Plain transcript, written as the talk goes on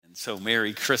So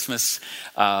Merry Christmas.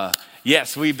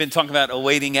 Yes, we've been talking about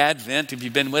awaiting Advent. If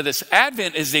you've been with us,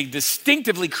 Advent is a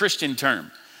distinctively Christian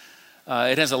term.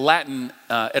 It has a Latin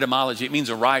etymology. It means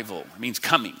arrival. It means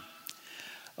coming.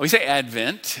 We say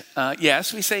Advent.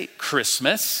 Yes, we say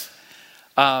Christmas.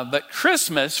 But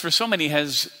Christmas, for so many,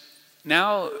 has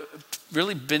now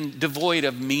really been devoid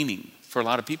of meaning for a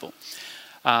lot of people.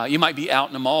 You might be out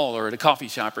in a mall or at a coffee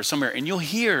shop or somewhere, and you'll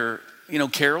hear,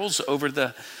 carols over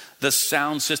the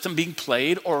sound system being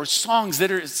played, or songs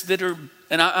that are,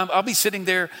 and I'll be sitting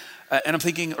there and I'm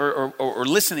thinking or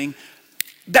listening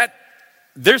that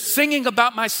they're singing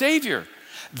about my Savior.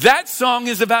 That song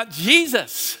is about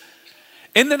Jesus.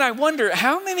 And then I wonder,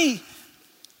 how many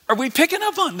are we picking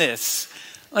up on this?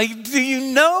 Like, do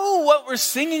you know what we're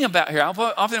singing about here? I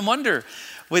often wonder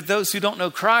with those who don't know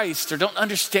Christ or don't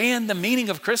understand the meaning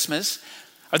of Christmas,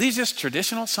 are these just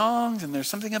traditional songs and there's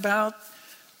something about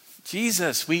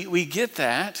Jesus? We get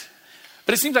that.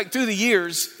 But it seems like through the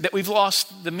years that we've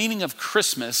lost the meaning of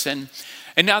Christmas, and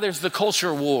now there's the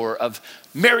culture war of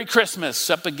Merry Christmas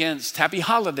up against Happy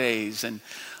Holidays and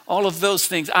all of those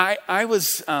things. I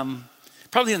was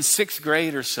probably in sixth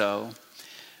grade or so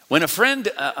when a friend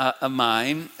of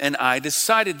mine and I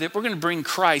decided that we're going to bring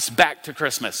Christ back to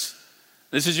Christmas.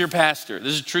 This is your pastor.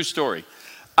 This is a true story.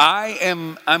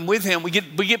 I'm with him. We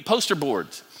get poster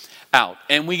boards out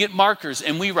and we get markers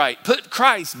and we write, put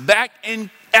Christ back in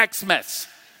Xmas.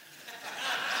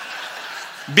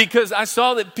 Because I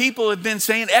saw that people have been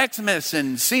saying Xmas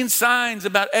and seeing signs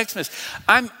about Xmas.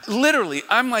 I'm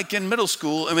like in middle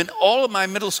school. I mean, all of my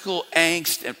middle school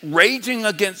angst and raging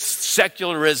against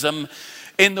secularism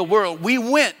in the world. We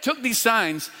took these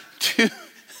signs to,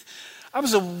 I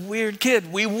was a weird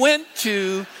kid. We went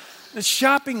to the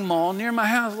shopping mall near my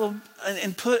house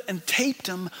and taped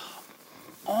them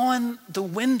on the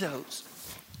windows.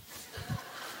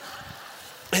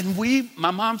 And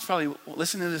my mom's probably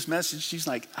listening to this message. She's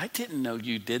like, I didn't know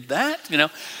you did that.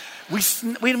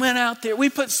 We went out there. We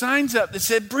put signs up that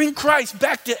said, bring Christ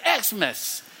back to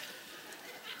Xmas.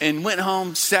 And went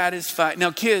home satisfied.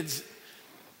 Now, kids,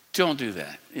 don't do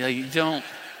that. You don't.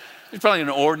 There's probably an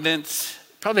ordinance,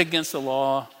 probably against the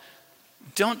law.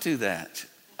 Don't do that.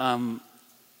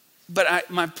 But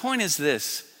my point is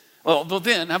this. Well,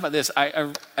 then, how about this?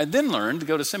 I then learned to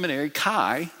go to seminary.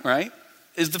 Chi, right,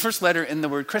 is the first letter in the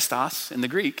word Christos in the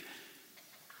Greek,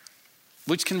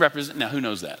 which can represent, now who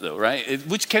knows that though, right?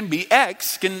 Which can be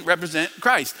X, can represent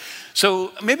Christ.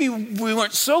 So maybe we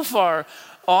weren't so far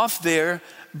off there,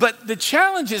 but the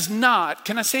challenge is not,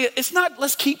 can I say it? It's not,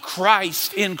 let's keep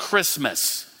Christ in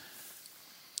Christmas.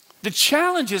 The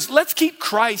challenge is, let's keep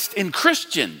Christ in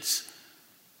Christians.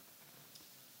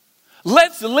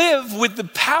 Let's live with the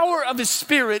power of his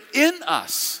Spirit in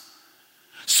us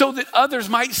so that others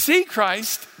might see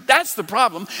Christ. That's the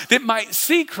problem. That might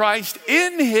see Christ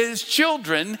in his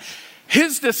children,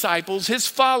 his disciples, his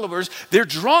followers. They're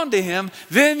drawn to him.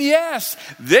 Then yes,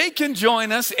 they can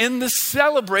join us in the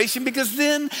celebration because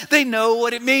then they know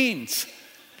what it means.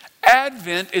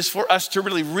 Advent is for us to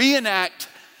really reenact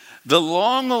the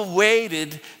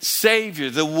long-awaited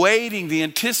Savior, the waiting, the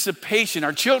anticipation.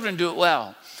 Our children do it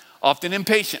well, often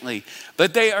impatiently,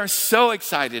 but they are so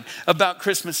excited about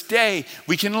Christmas Day.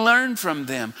 We can learn from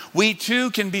them. We too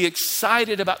can be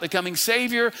excited about the coming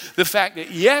Savior, the fact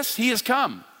that yes, he has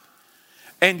come,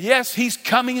 and yes, he's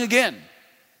coming again.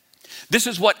 This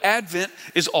is what Advent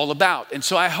is all about. And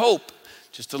so I hope,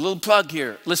 just a little plug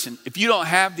here, listen, if you don't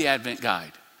have the Advent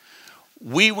guide,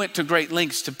 we went to great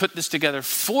lengths to put this together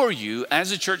for you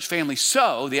as a church family.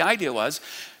 So the idea was,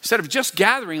 instead of just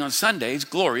gathering on Sundays,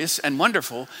 glorious and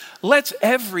wonderful, let's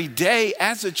every day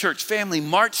as a church family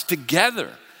march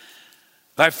together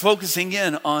by focusing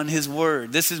in on his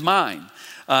word. This is mine.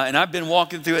 And I've been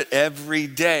walking through it every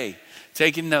day,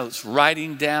 taking notes,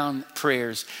 writing down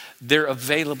prayers. They're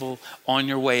available on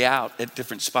your way out at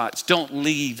different spots. Don't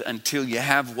leave until you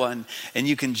have one, and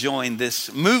you can join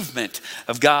this movement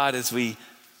of God as we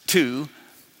too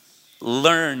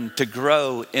learn to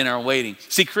grow in our waiting.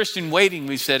 See, Christian waiting,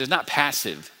 we've said, is not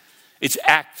passive. It's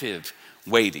active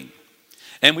waiting.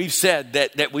 And we've said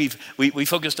that we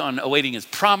focused on awaiting his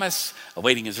promise,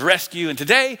 awaiting his rescue. And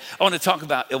today I want to talk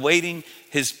about awaiting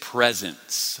his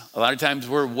presence. A lot of times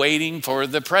we're waiting for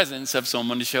the presence of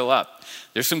someone to show up.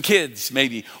 There's some kids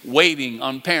maybe waiting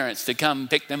on parents to come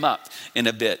pick them up in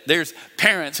a bit. There's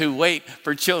parents who wait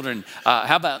for children.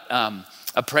 How about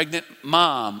a pregnant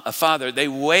mom, a father? They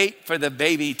wait for the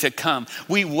baby to come.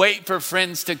 We wait for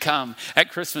friends to come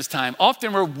at Christmas time.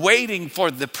 Often we're waiting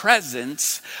for the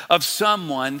presence of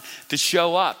someone to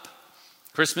show up.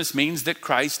 Christmas means that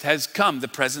Christ has come. The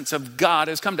presence of God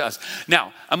has come to us.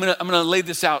 Now, I'm gonna lay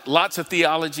this out. Lots of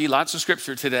theology, lots of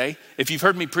scripture today. If you've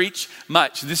heard me preach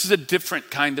much, this is a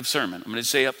different kind of sermon. I'm gonna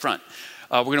say up front.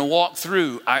 We're gonna walk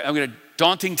through, I'm gonna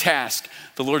daunting task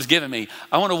the Lord's given me.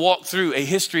 I wanna walk through a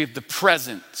history of the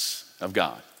presence of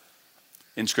God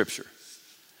in scripture.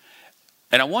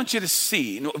 And I want you to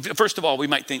see, first of all, we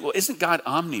might think, well, isn't God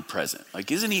omnipresent?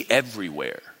 Like, isn't he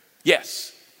everywhere?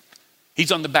 Yes.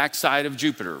 He's on the backside of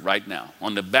Jupiter right now,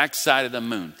 on the backside of the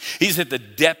moon. He's at the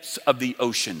depths of the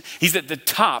ocean. He's at the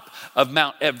top of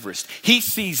Mount Everest. He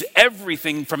sees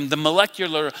everything from the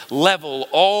molecular level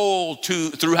all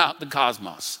throughout the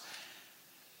cosmos.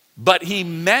 But he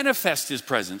manifests his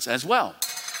presence as well.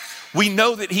 We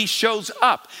know that he shows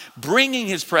up, bringing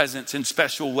his presence in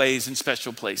special ways in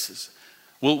special places.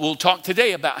 We'll talk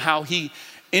today about how he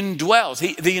indwells,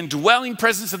 the indwelling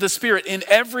presence of the Spirit in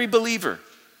every believer.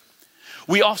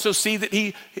 We also see that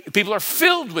people are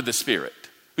filled with the Spirit.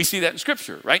 We see that in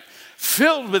Scripture, right?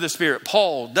 Filled with the Spirit.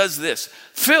 Paul does this.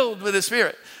 Filled with the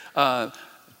Spirit.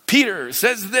 Peter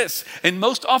says this. And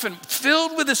most often,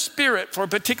 filled with the Spirit for a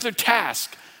particular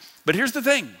task. But here's the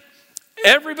thing.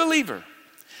 Every believer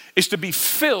is to be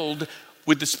filled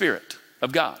with the Spirit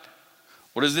of God.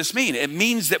 What does this mean? It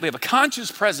means that we have a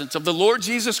conscious presence of the Lord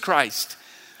Jesus Christ,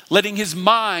 letting his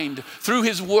mind through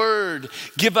his word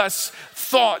give us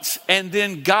thoughts and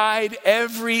then guide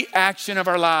every action of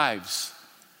our lives.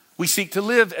 We seek to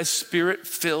live as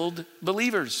Spirit-filled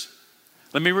believers.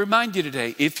 Let me remind you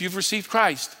today, if you've received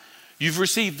Christ, you've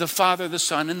received the Father, the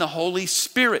Son, and the Holy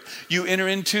Spirit. You enter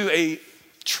into a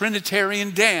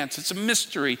Trinitarian dance. It's a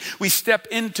mystery. We step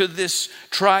into this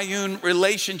triune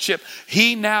relationship.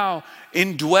 He now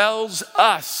indwells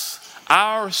us,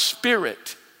 our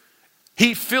spirit.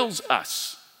 He fills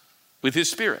us with his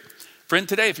Spirit. Friend,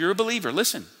 today, if you're a believer,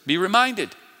 listen, be reminded.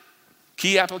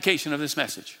 Key application of this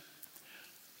message.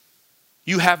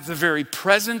 You have the very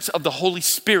presence of the Holy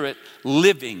Spirit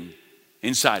living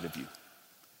inside of you.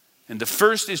 And the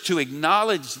first is to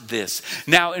acknowledge this.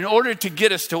 Now, in order to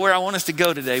get us to where I want us to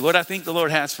go today, what I think the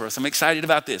Lord has for us, I'm excited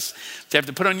about this. You have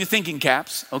to put on your thinking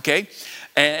caps, okay?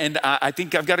 And I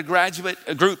think I've got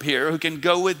a group here who can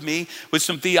go with me with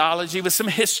some theology, with some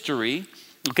history.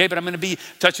 Okay, but I'm going to be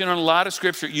touching on a lot of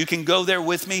scripture. You can go there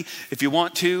with me if you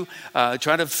want to.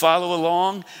 Try to follow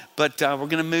along, but we're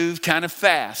going to move kind of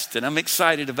fast, and I'm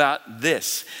excited about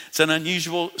this. It's an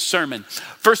unusual sermon.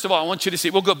 First of all, I want you to see,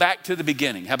 we'll go back to the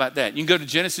beginning. How about that? You can go to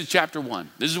Genesis chapter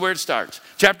 1. This is where it starts.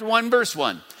 Chapter 1, verse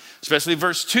 1, especially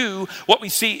verse 2. What we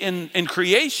see in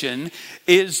creation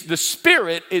is the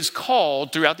Spirit is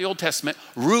called, throughout the Old Testament,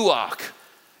 Ruach.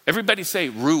 Everybody say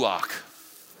Ruach.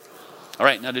 All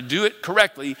right, now to do it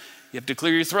correctly, you have to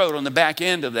clear your throat on the back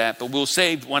end of that, but we'll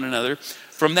save one another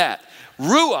from that.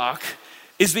 Ruach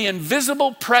is the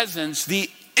invisible presence,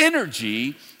 the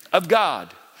energy of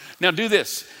God. Now do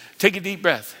this. Take a deep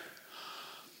breath.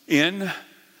 In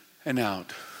and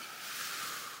out.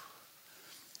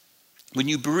 When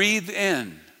you breathe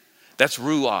in, that's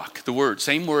Ruach, the word.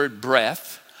 Same word,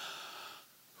 breath.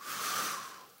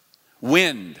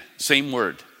 Wind, same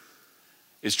word,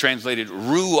 is translated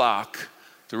Ruach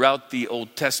throughout the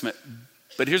Old Testament.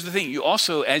 But here's the thing. You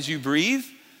also, as you breathe,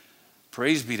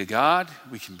 praise be to God,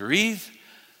 we can breathe.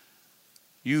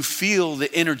 You feel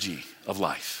the energy of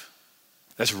life.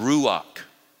 That's Ruach.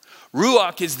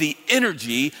 Ruach is the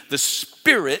energy, the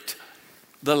spirit,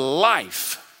 the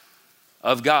life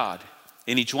of God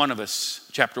in each one of us.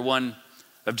 Chapter 1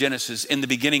 of Genesis. In the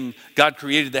beginning, God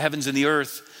created the heavens and the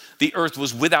earth. The earth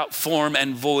was without form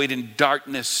and void, and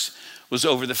darkness was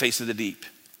over the face of the deep.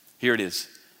 Here it is.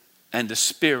 And the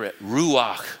Spirit,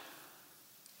 Ruach,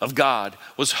 of God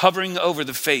was hovering over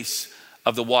the face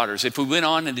of the waters. If we went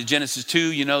on into Genesis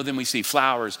 2, then we see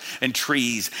flowers and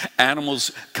trees.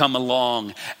 Animals come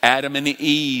along. Adam and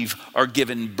Eve are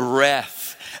given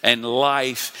breath and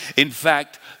life. In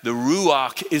fact, the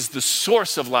Ruach is the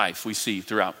source of life we see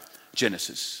throughout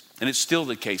Genesis. And it's still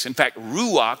the case. In fact,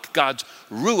 Ruach, God's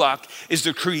Ruach, is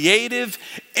the creative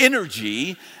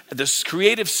energy, the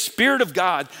creative spirit of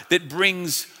God that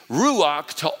brings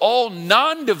Ruach to all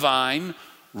non-divine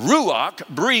Ruach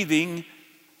breathing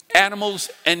animals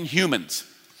and humans.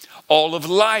 All of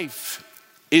life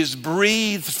is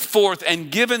breathed forth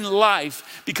and given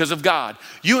life because of God.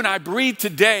 You and I breathe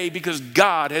today because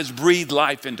God has breathed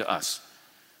life into us.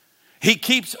 He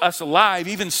keeps us alive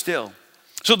even still.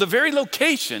 So the very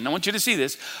location, I want you to see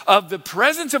this, of the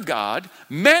presence of God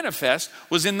manifest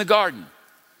was in the garden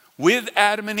with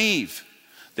Adam and Eve.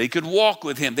 They could walk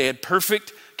with him. They had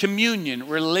perfect communion,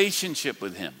 relationship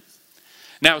with him.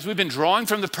 Now, as we've been drawing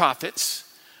from the prophets,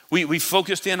 We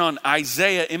focused in on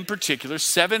Isaiah in particular,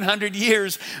 700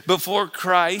 years before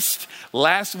Christ.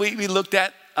 Last week we looked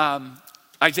at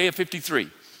Isaiah 53.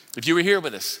 If you were here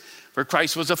with us, where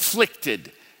Christ was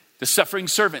afflicted, the suffering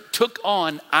servant took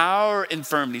on our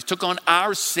infirmities, took on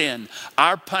our sin,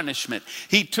 our punishment.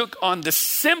 He took on the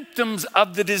symptoms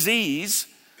of the disease,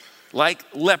 like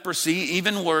leprosy,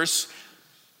 even worse,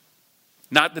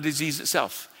 not the disease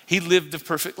itself. He lived the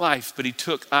perfect life, but he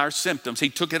took our symptoms. He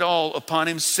took it all upon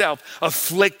himself,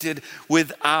 afflicted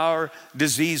with our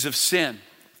disease of sin.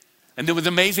 And then with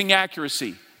amazing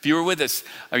accuracy, if you were with us,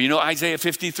 or you know Isaiah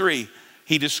 53,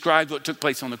 he described what took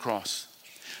place on the cross.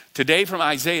 Today from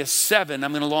Isaiah 7,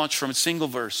 I'm going to launch from a single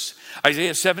verse.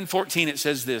 Isaiah 7:14, it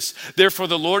says this: "Therefore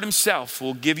the Lord himself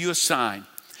will give you a sign.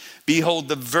 Behold,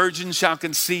 the virgin shall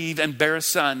conceive and bear a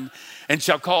son, and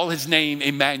shall call his name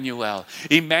Emmanuel."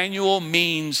 Emmanuel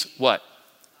means what?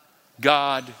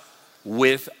 God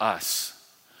with us.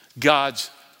 God's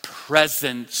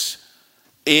presence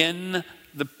in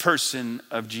the person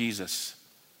of Jesus.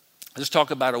 Let's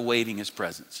talk about awaiting his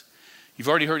presence. You've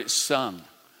already heard it sung.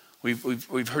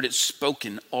 We've heard it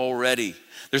spoken already.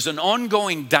 There's an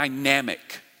ongoing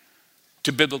dynamic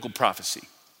to biblical prophecy.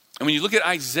 And when you look at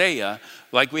Isaiah,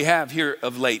 like we have here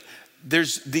of late,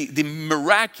 there's the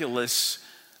miraculous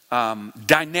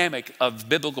dynamic of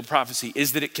biblical prophecy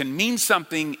is that it can mean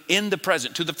something in the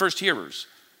present to the first hearers.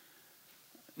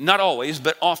 Not always,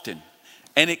 but often.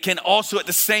 And it can also at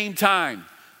the same time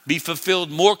be fulfilled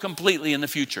more completely in the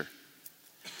future.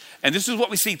 And this is what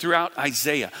we see throughout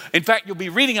Isaiah. In fact, you'll be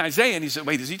reading Isaiah and you say,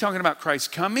 wait, is he talking about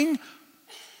Christ coming?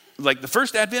 Like the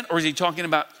first advent? Or is he talking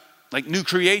about like new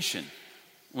creation?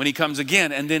 When he comes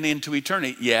again and then into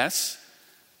eternity? Yes.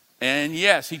 And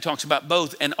yes, he talks about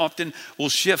both and often will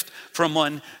shift from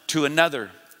one to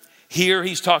another. Here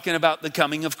he's talking about the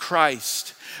coming of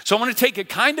Christ. So I want to take a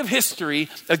kind of history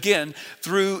again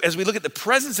through as we look at the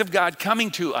presence of God coming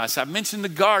to us. I've mentioned the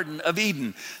Garden of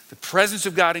Eden, the presence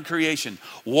of God in creation,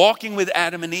 walking with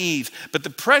Adam and Eve. But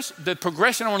the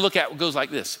progression I want to look at goes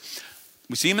like this.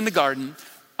 We see him in the garden.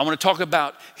 I want to talk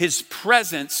about his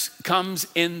presence comes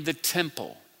in the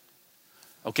temple.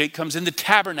 Okay, it comes in the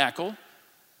tabernacle,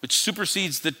 which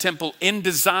supersedes the temple in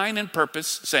design and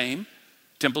purpose, same.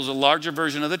 Temple's a larger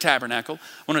version of the tabernacle.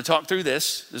 I want to talk through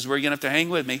this. This is where you're going to have to hang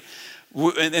with me.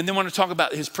 And then I want to talk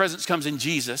about his presence comes in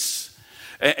Jesus,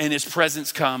 and his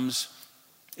presence comes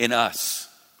in us.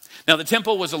 Now, the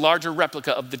temple was a larger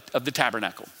replica of the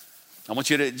tabernacle. I want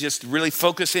you to just really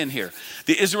focus in here.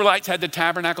 The Israelites had the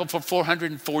tabernacle for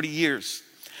 440 years,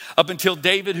 up until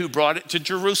David, who brought it to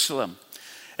Jerusalem.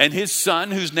 And his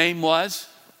son, whose name was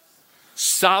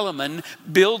Solomon,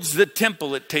 builds the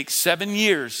temple. It takes 7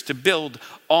 years to build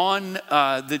on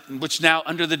which now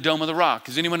under the Dome of the Rock.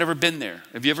 Has anyone ever been there?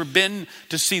 Have you ever been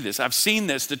to see this? I've seen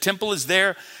this. The temple is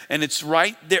there, and it's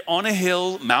right there on a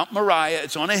hill, Mount Moriah.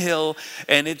 It's on a hill,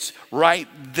 and it's right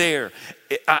there.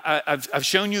 I've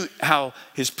shown you how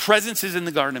his presence is in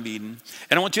the Garden of Eden,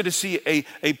 and I want you to see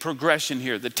a progression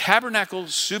here. The tabernacle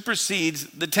supersedes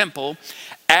the temple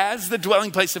as the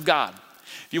dwelling place of God.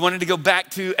 If you wanted to go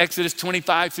back to Exodus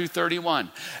 25 through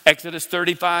 31, Exodus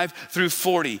 35 through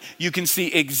 40, you can see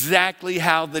exactly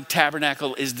how the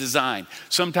tabernacle is designed.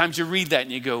 Sometimes you read that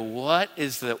and you go, what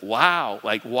is that? Wow,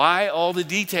 like why all the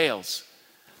details?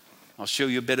 I'll show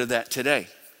you a bit of that today.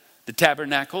 The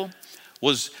tabernacle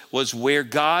was where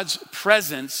God's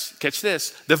presence, catch this,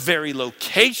 the very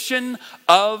location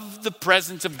of the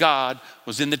presence of God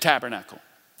was in the tabernacle.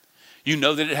 You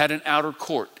know that it had an outer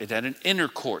court, it had an inner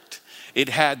court. It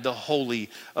had the Holy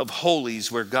of Holies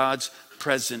where God's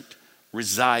presence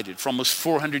resided for almost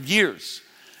 400 years.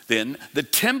 Then the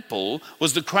temple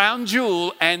was the crown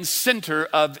jewel and center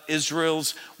of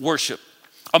Israel's worship.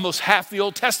 Almost half the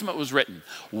Old Testament was written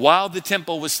while the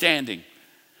temple was standing.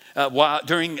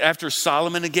 After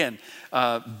Solomon again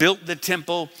built the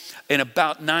temple in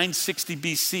about 960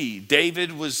 BC.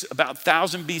 David was about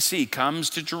 1000 BC, comes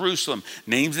to Jerusalem,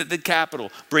 names it the capital,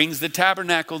 brings the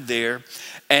tabernacle there.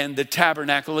 And the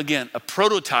tabernacle, again, a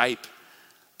prototype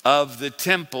of the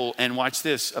temple. And watch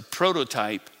this, a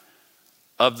prototype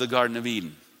of the Garden of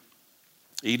Eden.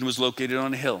 Eden was located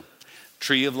on a hill.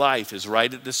 Tree of life is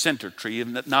right at the center. Tree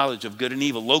of knowledge of good and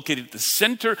evil, located at the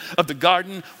center of the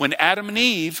garden when Adam and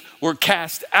Eve were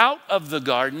cast out of the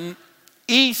garden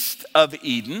east of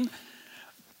Eden.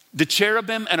 The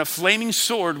cherubim and a flaming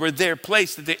sword were there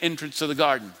placed at the entrance of the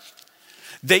garden.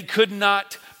 They could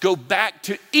not go back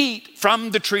to eat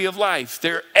from the tree of life.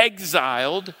 They're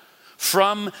exiled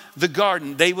from the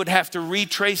garden. They would have to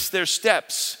retrace their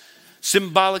steps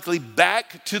symbolically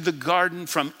back to the garden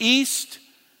from east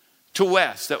to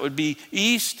west. That would be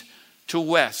east to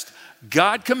west.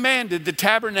 God commanded the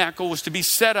tabernacle was to be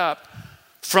set up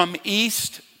from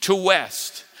east to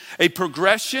west. A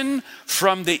progression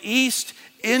from the east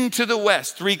into the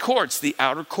west. 3 courts, the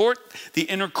outer court, the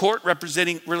inner court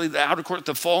representing really the outer court,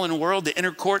 the fallen world, the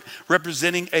inner court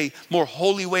representing a more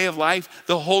holy way of life,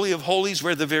 the Holy of Holies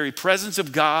where the very presence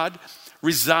of God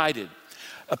resided.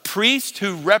 A priest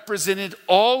who represented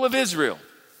all of Israel.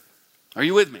 Are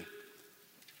you with me?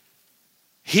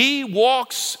 He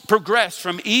progressed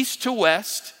from east to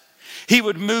west. He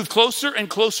would move closer and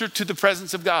closer to the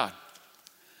presence of God.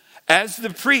 As the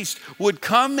priest would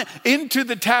come into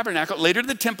the tabernacle, later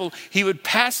the temple, he would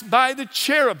pass by the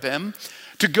cherubim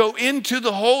to go into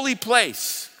the holy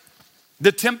place.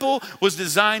 The temple was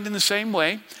designed in the same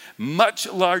way, much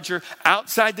larger.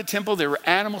 Outside the temple, there were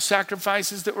animal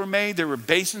sacrifices that were made. There were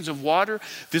basins of water.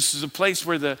 This is a place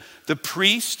where the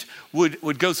priest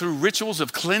would go through rituals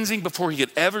of cleansing before he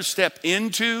could ever step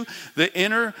into the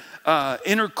inner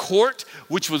court,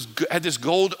 which had this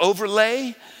gold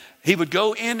overlay. He would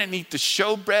go in and eat the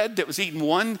showbread that was eaten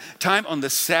one time on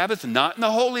the Sabbath, not in the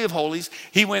Holy of Holies.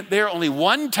 He went there only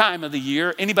one time of the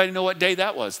year. Anybody know what day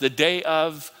that was? The Day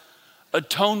of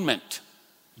Atonement.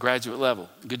 Graduate level.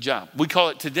 Good job. We call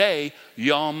it today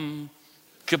Yom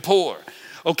Kippur.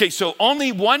 Okay, so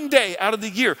only one day out of the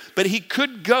year, but he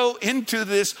could go into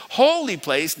this holy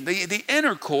place, the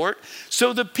inner court,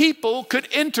 so the people could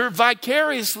enter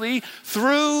vicariously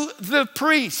through the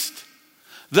priest.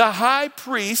 The high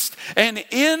priest, and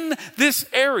in this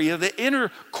area, the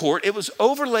inner court, it was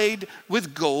overlaid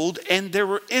with gold, and there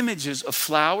were images of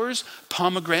flowers,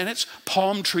 pomegranates,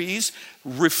 palm trees,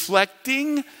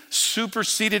 reflecting,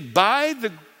 superseded by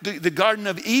the Garden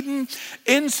of Eden.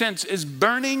 Incense is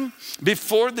burning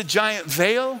before the giant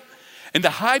veil, and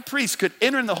the high priest could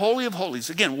enter in the Holy of Holies,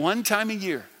 again, one time a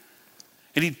year,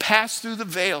 and he'd pass through the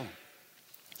veil.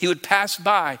 He would pass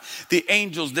by the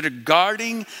angels that are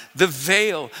guarding the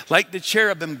veil, like the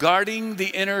cherubim guarding the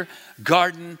inner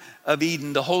Garden of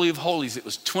Eden, the Holy of Holies. It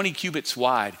was 20 cubits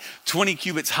wide, 20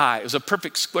 cubits high. It was a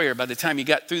perfect square by the time you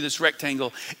got through this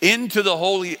rectangle into the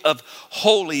Holy of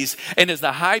Holies. And as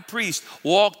the high priest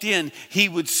walked in, he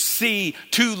would see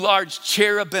 2 large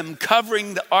cherubim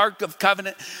covering the Ark of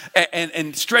Covenant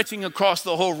and stretching across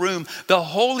the whole room. The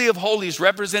Holy of Holies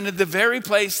represented the very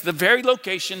place, the very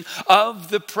location of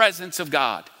the presence of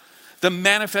God, the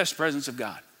manifest presence of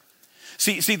God.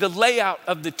 See, the layout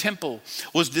of the temple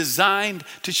was designed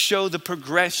to show the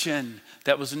progression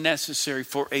that was necessary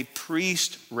for a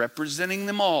priest representing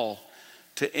them all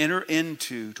to enter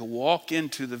into, to walk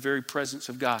into the very presence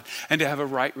of God and to have a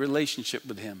right relationship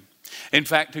with him. In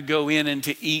fact, to go in and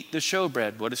to eat the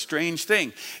showbread. What a strange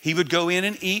thing. He would go in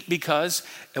and eat because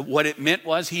what it meant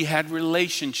was he had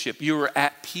relationship. You were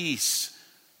at peace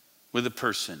with a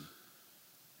person.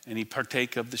 And he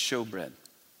partake of the showbread.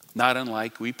 Not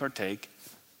unlike we partake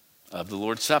of the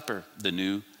Lord's Supper, the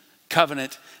new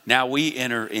covenant. Now we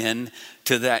enter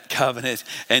into that covenant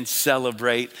and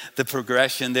celebrate the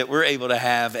progression that we're able to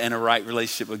have and a right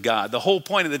relationship with God. The whole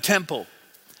point of the temple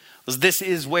was this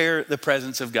is where the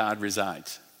presence of God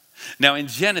resides. Now in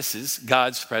Genesis,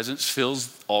 God's presence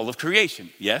fills all of creation.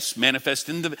 Yes, manifest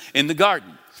in the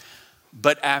garden.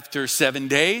 But after 7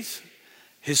 days,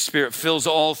 his spirit fills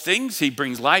all things. He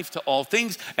brings life to all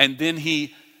things. And then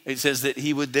it says that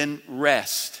he would then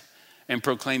rest and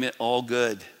proclaim it all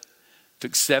good. It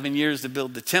took 7 years to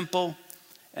build the temple.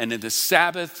 And in the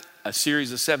Sabbath, a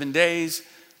series of 7 days,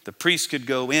 the priest could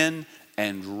go in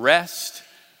and rest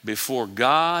before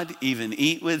God, even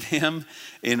eat with him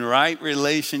in right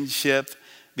relationship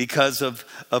because of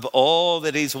all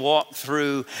that he's walked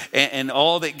through and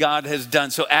all that God has done.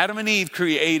 So Adam and Eve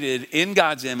created in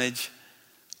God's image.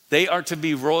 They are to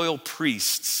be royal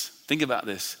priests. Think about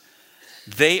this.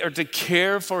 They are to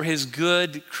care for his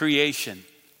good creation.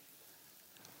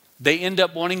 They end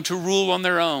up wanting to rule on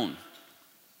their own.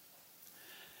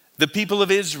 The people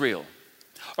of Israel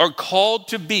are called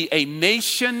to be a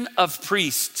nation of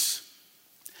priests.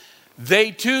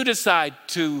 They too decide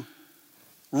to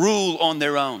rule on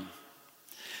their own.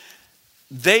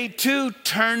 They too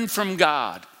turn from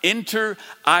God. Enter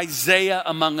Isaiah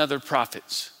among other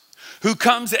prophets, who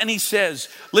comes and he says,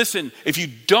 listen, if you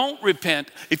don't repent,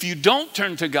 if you don't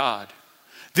turn to God,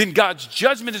 then God's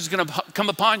judgment is going to come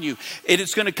upon you. It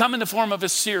is going to come in the form of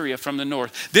Assyria from the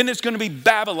north. Then it's going to be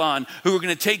Babylon who are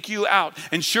going to take you out.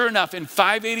 And sure enough, in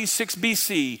 586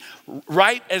 BC,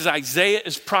 right as Isaiah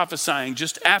is prophesying,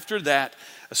 just after that,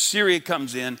 Assyria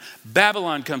comes in,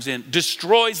 Babylon comes in,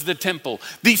 destroys the temple,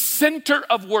 the center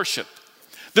of worship.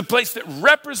 The place that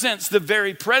represents the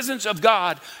very presence of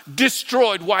God,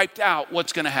 destroyed, wiped out.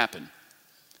 What's going to happen?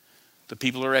 The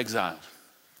people are exiled.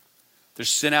 They're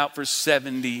sent out for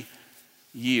 70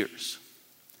 years.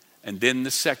 And then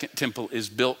the second temple is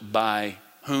built by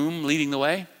whom leading the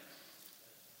way?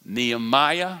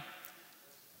 Nehemiah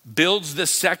builds the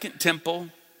second temple,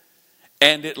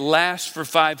 and it lasts for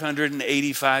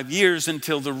 585 years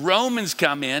until the Romans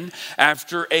come in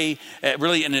after a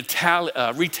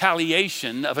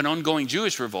retaliation of an ongoing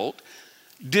Jewish revolt,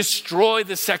 destroy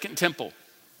the second temple.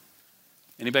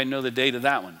 Anybody know the date of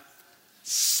that one?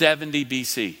 70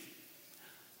 BC.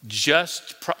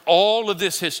 All of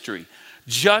this history,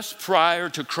 just prior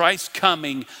to Christ's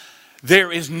coming,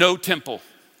 there is no temple.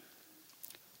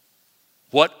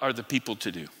 What are the people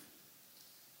to do?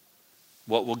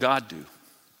 What will God do?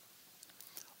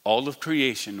 All of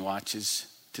creation watches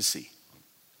to see.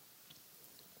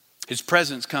 His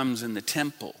presence comes in the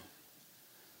temple.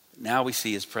 Now we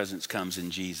see his presence comes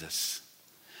in Jesus.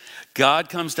 God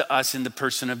comes to us in the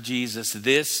person of Jesus.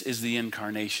 This is the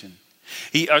incarnation.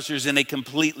 He ushers in a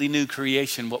completely new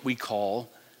creation, what we call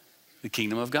the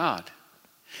kingdom of God.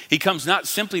 He comes not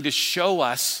simply to show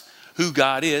us who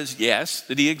God is, yes,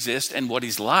 that he exists and what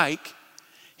he's like.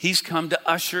 He's come to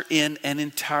usher in an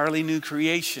entirely new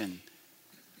creation,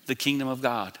 the kingdom of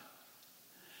God.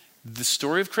 The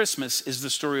story of Christmas is the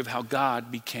story of how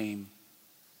God became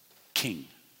king.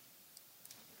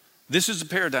 This is a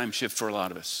paradigm shift for a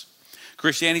lot of us.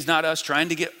 Christianity's not us trying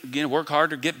to work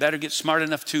harder, get better, get smart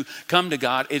enough to come to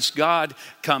God. It's God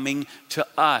coming to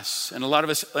us. And a lot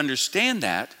of us understand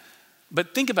that.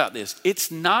 But think about this. It's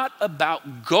not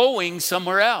about going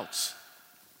somewhere else.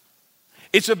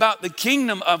 It's about the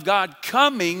kingdom of God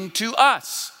coming to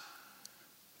us.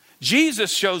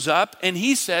 Jesus shows up and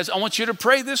he says, I want you to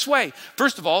pray this way.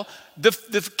 First of all, the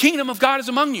kingdom of God is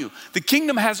among you. The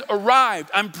kingdom has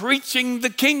arrived. I'm preaching the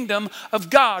kingdom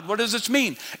of God. What does this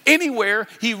mean? Anywhere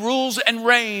he rules and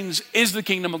reigns is the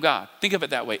kingdom of God. Think of it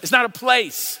that way. It's not a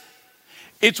place.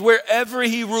 It's wherever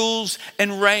he rules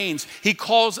and reigns. He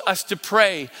calls us to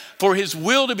pray for his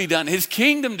will to be done, his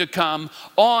kingdom to come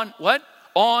on what?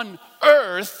 On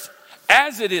earth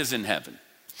as it is in heaven.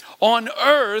 On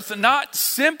earth, not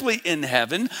simply in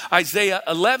heaven. Isaiah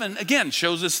 11, again,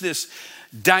 shows us this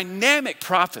dynamic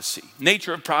prophecy,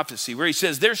 nature of prophecy, where he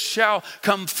says, there shall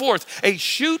come forth a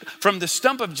shoot from the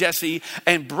stump of Jesse,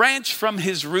 and branch from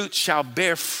his roots shall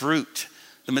bear fruit.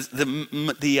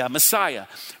 The Messiah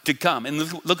to come. And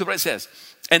look at what it says.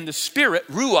 And the Spirit,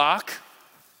 Ruach,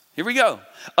 here we go,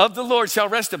 of the Lord shall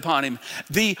rest upon him.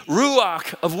 The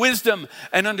Ruach of wisdom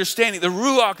and understanding, the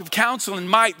Ruach of counsel and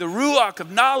might, the Ruach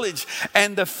of knowledge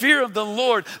and the fear of the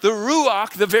Lord. The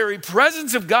Ruach, the very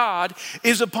presence of God,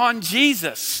 is upon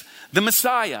Jesus, the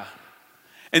Messiah.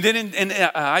 And then in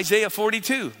Isaiah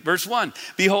 42, verse 1,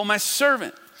 behold my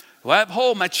servant, who I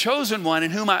uphold, my chosen one,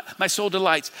 in whom my soul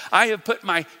delights. I have put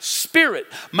my spirit,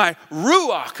 my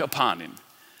Ruach upon him.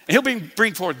 And he'll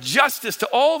bring forth justice to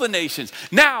all the nations.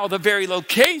 Now the very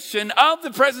location of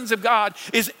the presence of God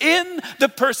is in the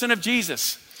person of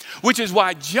Jesus. Which is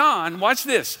why John, watch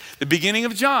this, the beginning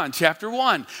of John chapter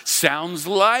 1 sounds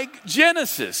like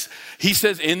Genesis. He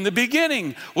says, in the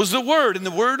beginning was the Word, and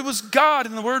the Word was God,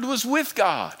 and the Word was with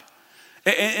God.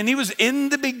 And he was in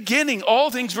the beginning. All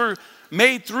things were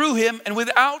made through him, and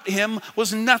without him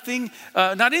was nothing,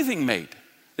 not anything made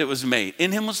that was made.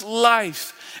 In him was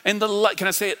life, and the light, can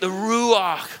I say it? The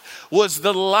Ruach was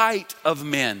the light of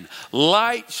men.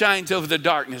 Light shines over the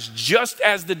darkness, just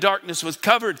as the darkness was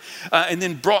covered and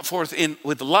then brought forth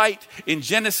with light in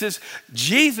Genesis.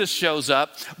 Jesus shows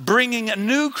up, bringing a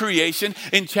new creation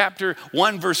in chapter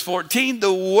 1, verse 14.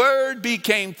 The Word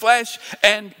became flesh,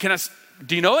 and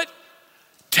do you know it?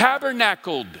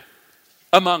 Tabernacled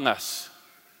among us.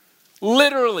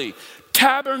 Literally,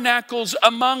 tabernacles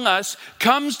among us,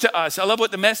 comes to us. I love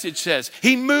what the Message says.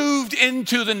 He moved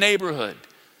into the neighborhood.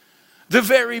 The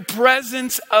very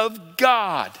presence of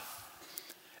God.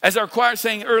 As our choir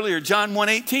sang earlier, John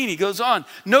 1:18, he goes on,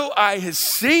 no eye has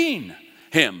seen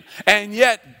him, and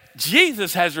yet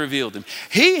Jesus has revealed him.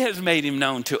 He has made him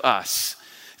known to us.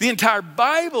 The entire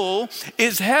Bible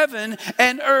is heaven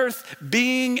and earth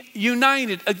being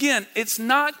united. Again, it's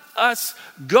not us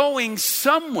going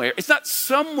somewhere. It's not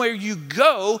somewhere you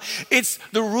go. It's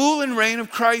the rule and reign of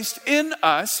Christ in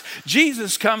us.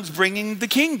 Jesus comes bringing the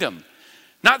kingdom.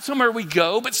 Not somewhere we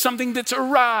go, but something that's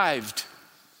arrived.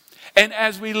 And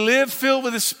as we live filled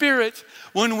with the Spirit,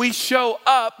 when we show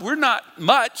up, we're not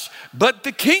much, but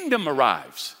the kingdom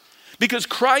arrives. Because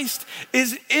Christ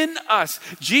is in us.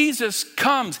 Jesus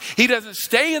comes. He doesn't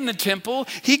stay in the temple.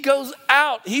 He goes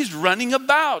out. He's running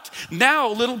about. Now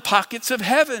little pockets of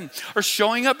heaven are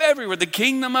showing up everywhere. The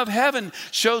kingdom of heaven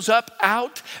shows up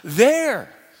out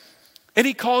there. And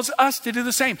he calls us to do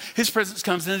the same. His presence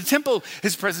comes in the temple.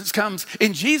 His presence comes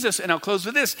in Jesus. And I'll close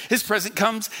with this. His presence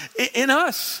comes in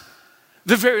us.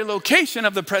 The very location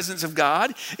of the presence of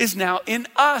God is now in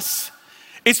us.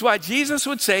 It's why Jesus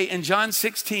would say in John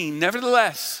 16,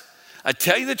 nevertheless, I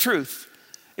tell you the truth,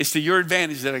 it's to your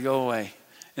advantage that I go away.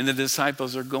 And the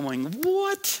disciples are going,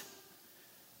 what?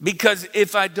 Because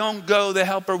if I don't go, the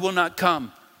helper will not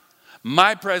come.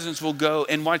 My presence will go,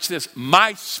 and watch this,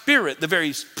 my spirit, the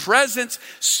very presence,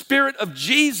 spirit of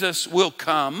Jesus will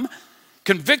come,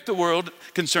 convict the world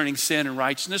concerning sin and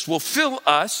righteousness, will fill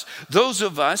us, those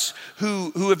of us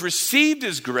who have received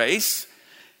his grace.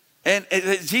 And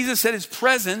Jesus said his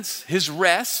presence, his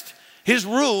rest, his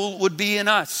rule would be in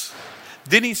us.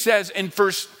 Then he says in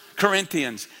 1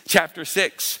 Corinthians chapter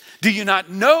 6, do you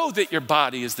not know that your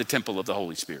body is the temple of the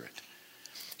Holy Spirit?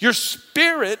 Your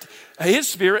spirit, his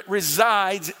spirit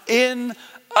resides in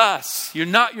us. You're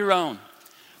not your own.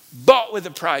 Bought with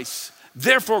a price.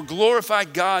 Therefore glorify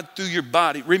God through your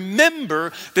body.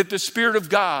 Remember that the Spirit of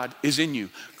God is in you.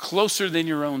 Closer than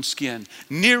your own skin.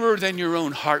 Nearer than your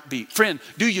own heartbeat. Friend,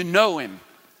 do you know him?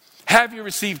 Have you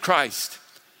received Christ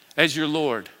as your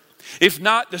Lord? If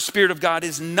not, the Spirit of God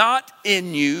is not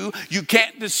in you. You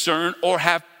can't discern or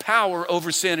have power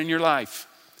over sin in your life.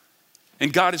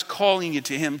 And God is calling you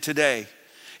to him today.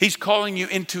 He's calling you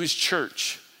into his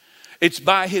church. It's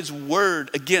by his word,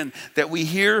 again, that we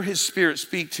hear his Spirit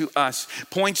speak to us,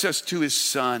 points us to his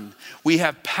Son. We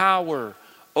have power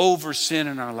over sin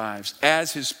in our lives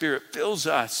as his Spirit fills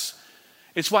us.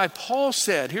 It's why Paul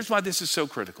said, here's why this is so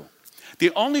critical.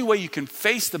 The only way you can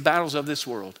face the battles of this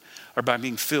world are by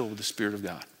being filled with the Spirit of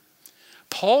God.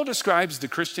 Paul describes the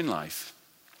Christian life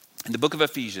in the book of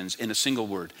Ephesians in a single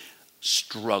word,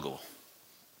 struggle.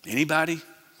 Anybody?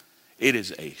 It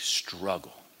is a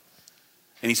struggle.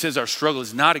 And he says our struggle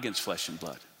is not against flesh and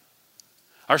blood.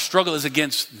 Our struggle is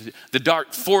against the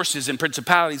dark forces and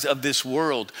principalities of this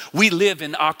world. We live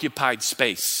in occupied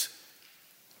space.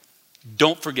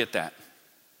 Don't forget that.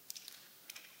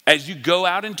 As you go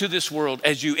out into this world,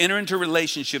 as you enter into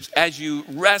relationships, as you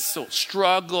wrestle,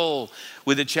 struggle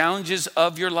with the challenges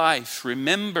of your life,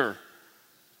 remember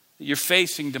that you're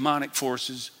facing demonic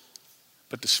forces,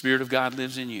 but the Spirit of God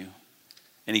lives in you,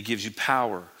 and he gives you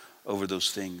power over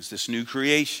those things. This new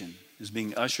creation is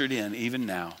being ushered in even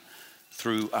now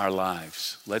through our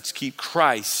lives. Let's keep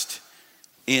Christ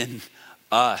in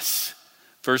us.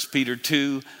 1 Peter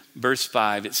 2, verse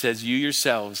 5, it says, you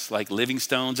yourselves, like living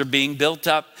stones, are being built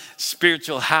up,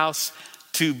 spiritual house,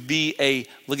 to be a,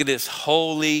 look at this,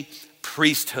 holy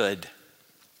priesthood.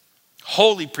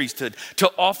 Holy priesthood,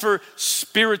 to offer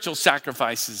spiritual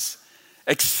sacrifices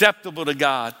acceptable to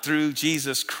God through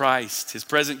Jesus Christ. His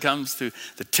presence comes through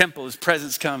the temple. His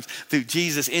presence comes through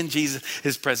Jesus. In Jesus,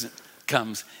 his presence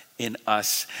comes in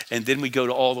us. And then we go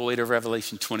to all the way to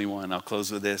Revelation 21. I'll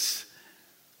close with this.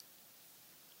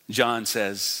 John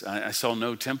says, I saw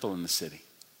no temple in the city.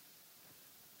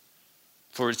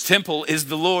 For its temple is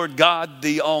the Lord God,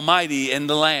 the Almighty, and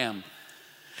the Lamb.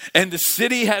 And the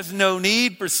city has no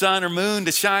need for sun or moon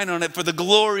to shine on it, for the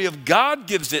glory of God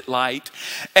gives it light,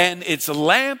 and its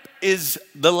lamp is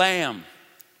the Lamb.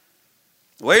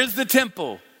 Where's the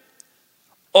temple?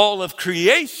 All of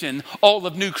creation, all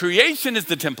of new creation is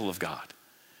the temple of God.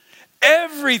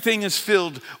 Everything is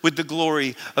filled with the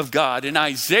glory of God. In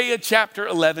Isaiah chapter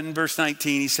 11, verse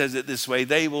 19, he says it this way,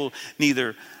 they will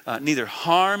neither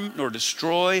harm nor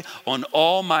destroy on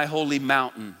all my holy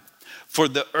mountain. For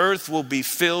the earth will be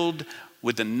filled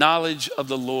with the knowledge of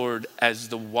the Lord as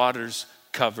the waters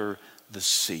cover the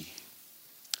sea.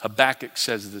 Habakkuk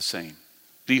says the same.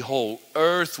 The whole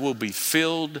earth will be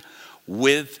filled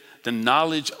with the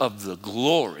knowledge of the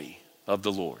glory of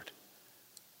the Lord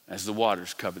as the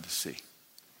waters cover the sea.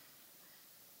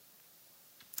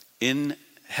 In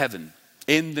heaven,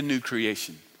 in the new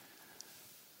creation,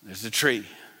 there's a tree.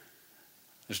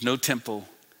 There's no temple,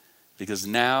 because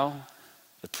now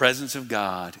the presence of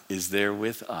God is there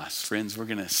with us. Friends, we're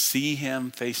going to see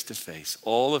him face to face.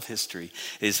 All of history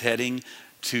is heading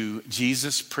to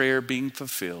Jesus' prayer being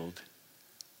fulfilled.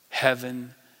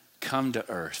 Heaven come to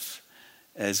earth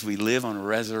as we live on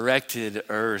resurrected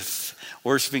earth,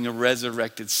 worshiping a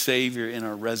resurrected Savior in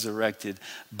our resurrected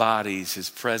bodies. His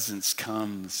presence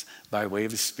comes by way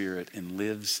of his Spirit and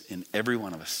lives in every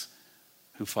one of us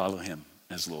who follow him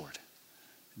as Lord.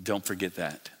 Don't forget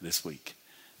that this week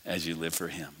as you live for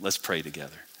him. Let's pray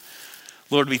together.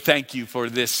 Lord, we thank you for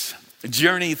this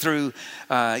journey through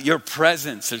your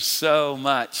presence. There's so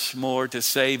much more to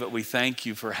say, but we thank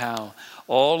you for how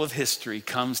all of history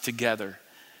comes together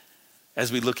as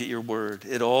we look at your word.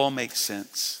 It all makes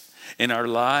sense. And our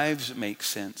lives make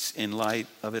sense in light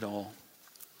of it all.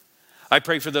 I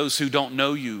pray for those who don't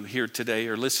know you here today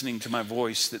or listening to my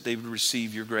voice, that they would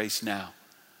receive your grace now.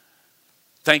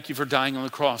 Thank you for dying on the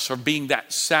cross, for being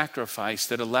that sacrifice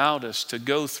that allowed us to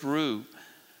go through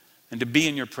and to be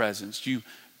in your presence. You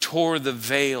tore the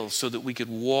veil so that we could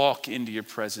walk into your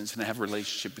presence and have a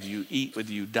relationship with you, eat with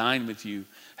you, dine with you,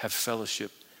 have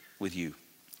fellowship with you.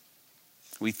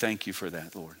 We thank you for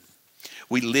that, Lord.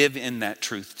 We live in that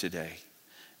truth today.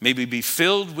 May we be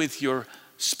filled with your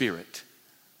Spirit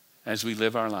as we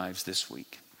live our lives this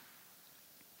week.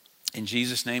 In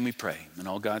Jesus' name we pray. And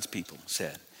all God's people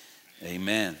said,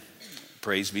 amen.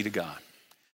 Praise be to God.